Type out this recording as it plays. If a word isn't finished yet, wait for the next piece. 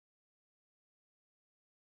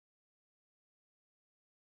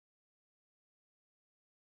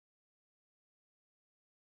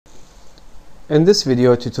In this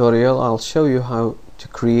video tutorial, I'll show you how to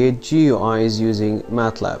create GUIs using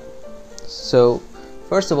MATLAB. So,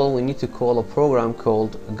 first of all, we need to call a program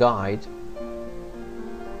called guide.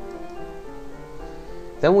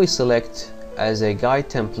 Then we select as a guide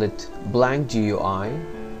template blank GUI.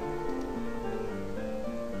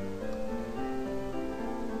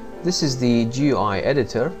 This is the GUI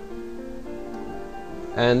editor.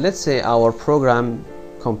 And let's say our program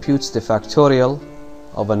computes the factorial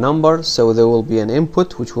of a number, so there will be an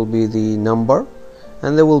input which will be the number,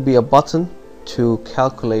 and there will be a button to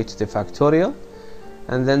calculate the factorial,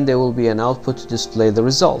 and then there will be an output to display the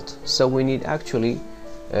result. So we need actually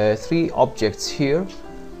three objects here.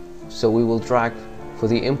 So we will drag for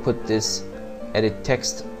the input this edit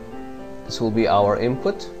text. This will be our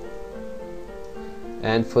input,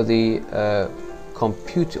 and for the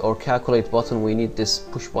compute or calculate button we need this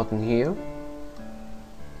push button here.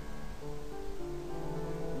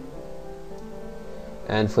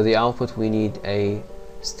 And for the output we need a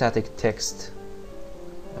static text,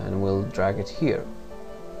 and we'll drag it here.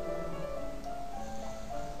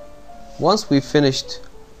 Once we've finished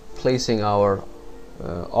placing our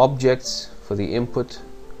objects for the input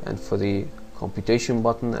and for the computation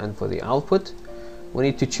button and for the output, we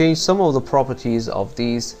need to change some of the properties of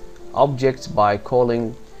these objects by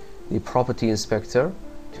calling the property inspector.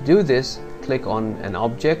 To do this, click on an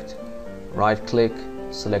object, right click,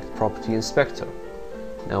 select property inspector.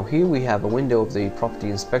 Now here we have a window of the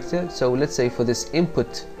property inspector. So let's say for this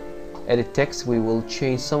input edit text we will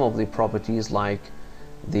change some of the properties, like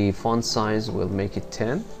the font size, we'll make it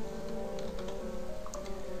 10,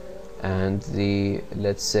 and the,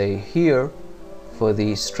 let's say here for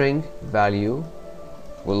the string value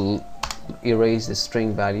we'll erase the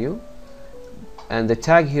string value. And the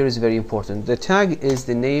tag here is very important. The tag is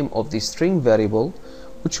the name of the string variable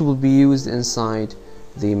which will be used inside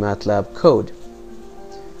the MATLAB code,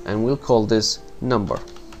 and we'll call this number.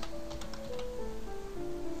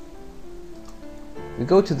 We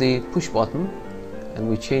go to the push button and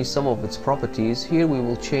we change some of its properties. Here we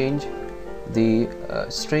will change the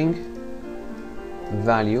string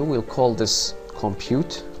value. We'll call this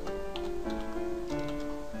compute,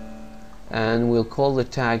 and we'll call the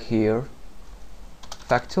tag here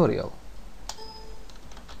factorial.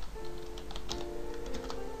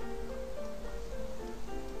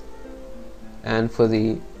 And for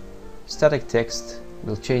the static text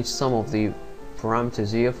we'll change some of the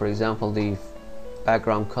parameters here. For example, the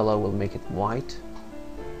background color will make it white,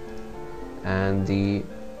 and the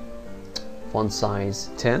font size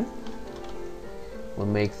 10. We'll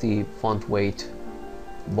make the font weight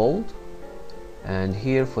bold, and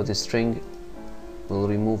here for the string we'll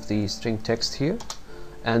remove the string text here,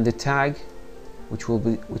 and the tag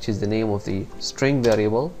which is the name of the string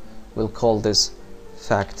variable, we'll call this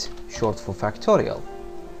fact, short for factorial.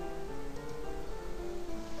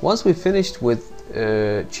 Once we've finished with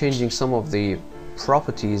changing some of the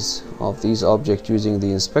properties of these objects using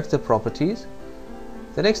the inspector properties,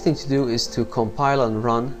 the next thing to do is to compile and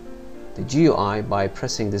run the GUI by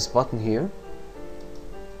pressing this button here,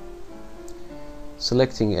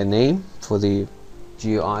 selecting a name for the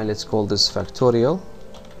GUI. Let's call this factorial.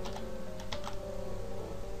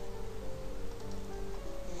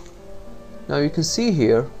 Now you can see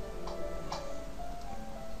here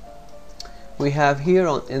we have here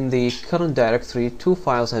in the current directory two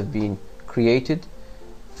files have been created,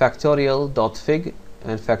 factorial.fig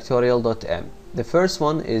and factorial.m. The first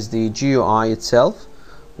one is the GUI itself,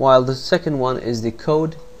 while the second one is the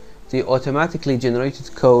code, the automatically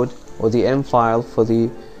generated code, or the M file for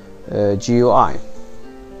the GUI.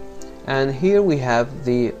 And here we have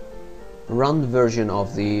the run version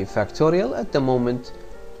of the factorial. At the moment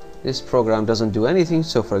this program doesn't do anything.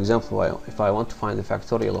 So for example, if I want to find the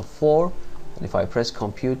factorial of 4, and if I press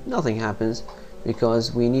compute, nothing happens,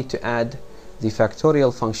 because we need to add the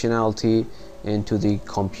factorial functionality into the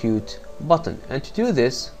compute button. And to do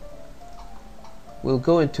this, we'll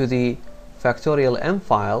go into the factorial M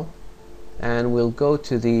file, and we'll go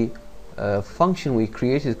to the function we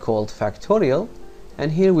created called factorial,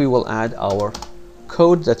 and here we will add our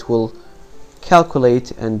code that will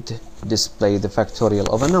calculate and display the factorial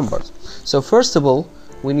of a number. So first of all,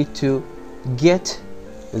 we need to get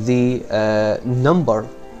the number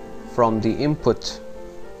from the input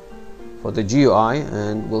for the GUI,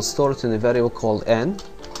 and we'll store it in a variable called n.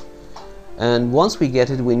 And once we get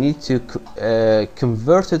it, we need to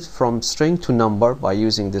convert it from string to number by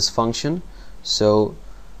using this function. So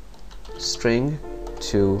string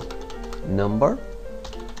to number,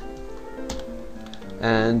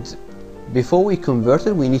 and before we convert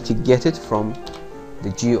it we need to get it from the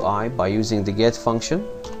GUI by using the get function.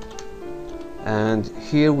 and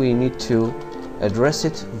here we need to address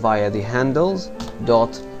it via the handles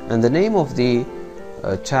dot, and the name of the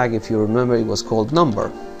tag, if you remember, it was called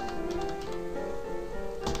number,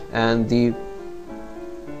 and the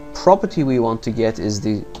property we want to get is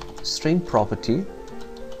the string property.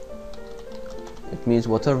 It means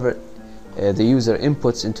whatever the user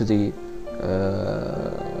inputs into the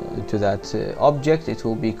into that object, it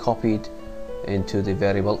will be copied into the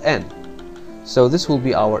variable n. So this will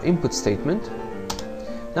be our input statement.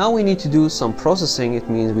 Now we need to do some processing. It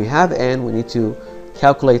means we have n, we need to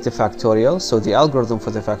calculate the factorial. So the algorithm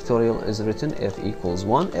for the factorial is written f equals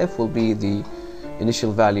 1. F will be the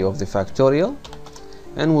initial value of the factorial,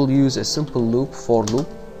 and we'll use a simple loop, for loop,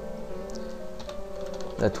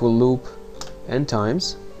 that will loop n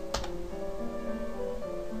times,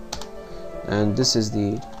 and this is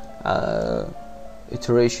the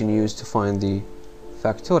iteration used to find the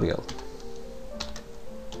factorial.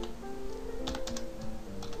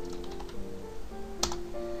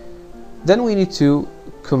 Then we need to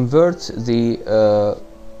convert the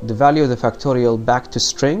value of the factorial back to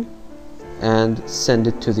string and send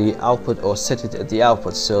it to the output, or set it at the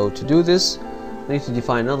output. So to do this, we need to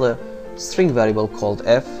define another string variable called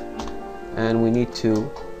f, and we need to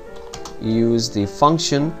use the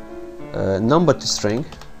function number to string,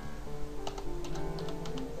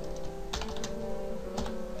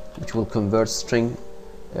 which will convert string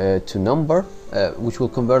to number, which will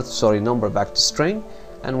convert, sorry, number back to string,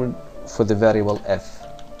 and for the variable f.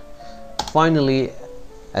 Finally,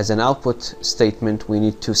 as an output statement, we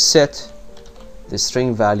need to set the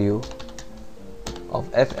string value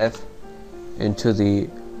of ff into the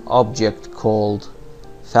object called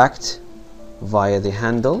fact via the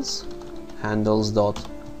handles dot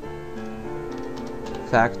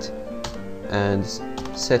fact, and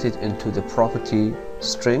set it into the property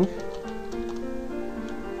string,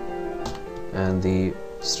 and the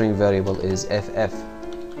string variable is ff.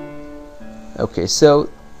 Okay, so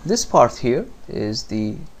this part here is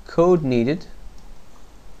the code needed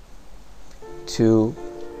to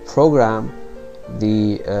program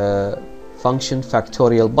the function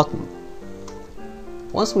factorial button.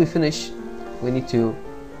 Once we finish, we need to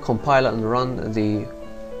compile and run the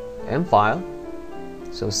m file.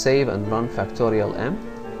 So save and run factorial m,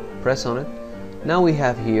 press on it. Now we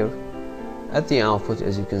have here at the output,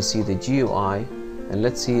 as you can see, the GUI, and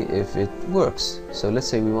let's see if it works. So let's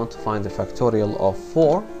say we want to find the factorial of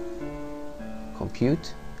 4,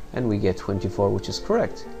 compute, and we get 24, which is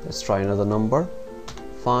correct. Let's try another number,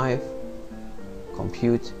 5,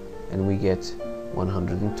 compute, and we get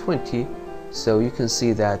 120. So you can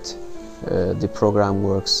see that the program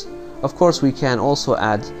works. Of course, we can also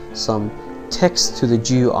add some text to the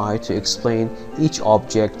GUI to explain each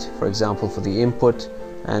object, for example for the input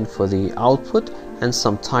and for the output, and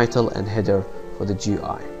some title and header for the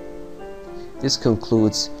GUI. This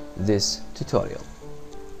concludes this tutorial.